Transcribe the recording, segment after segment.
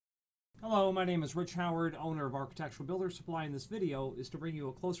Hello, my name is Rich Howard, owner of Architectural Builder Supply, and this video is to bring you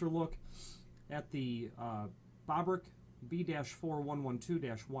a closer look at the Bobrick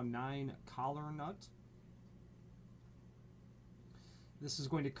B-4112-19 collar nut. This is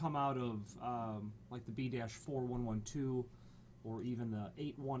going to come out of like the B-4112 or even the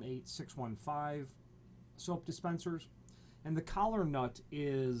 818615 soap dispensers. And the collar nut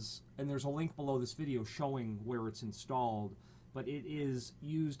is, and there's a link below this video showing where it's installed, but it is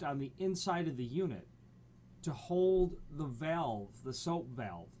used on the inside of the unit to hold the valve, the soap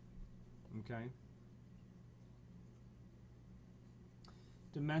valve. Okay?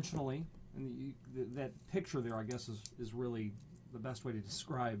 Dimensionally, and that picture there, I guess, is really the best way to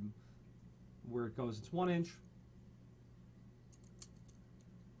describe where it goes. It's 1 inch.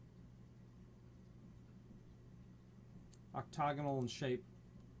 Octagonal in shape.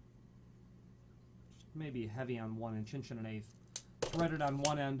 Just maybe heavy on 1 inch, 1.1 inches. Threaded on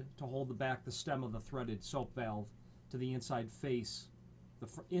one end to hold the stem of the threaded soap valve to the inside face, the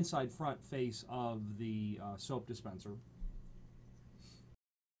inside front face of the soap dispenser.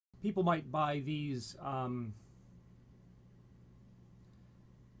 People might buy these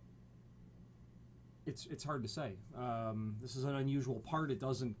it's hard to say. This is an unusual part. It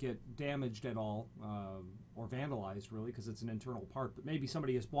doesn't get damaged at all or vandalized, really, because it's an internal part. But maybe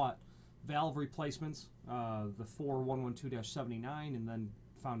somebody has bought valve replacements, the 4112-79, and then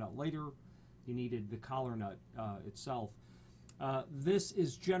found out later you needed the collar nut itself. This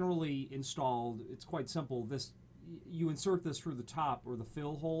is generally installed, it's quite simple. You insert this through the top or the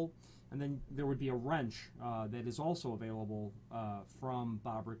fill hole, and then there would be a wrench that is also available from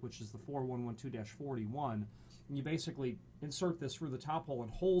Bobrick, which is the 4112-41, and you basically insert this through the top hole and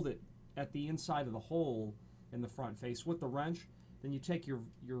hold it at the inside of the hole in the front face with the wrench. Then you take your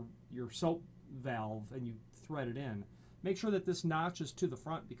soap valve and you thread it in. Make sure that this notch is to the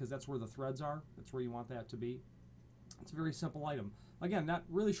front because that's where the threads are. That's where you want that to be. It's a very simple item. Again, not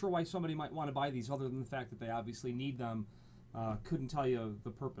really sure why somebody might want to buy these other than the fact that they obviously need them. Couldn't tell you the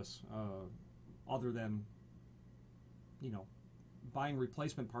purpose other than, you know, buying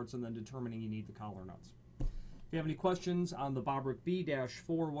replacement parts and then determining you need the collar nuts. If you have any questions on the Bobrick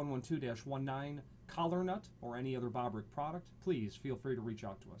B-4112-19 collar nut or any other Bobrick product, please feel free to reach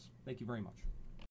out to us. Thank you very much.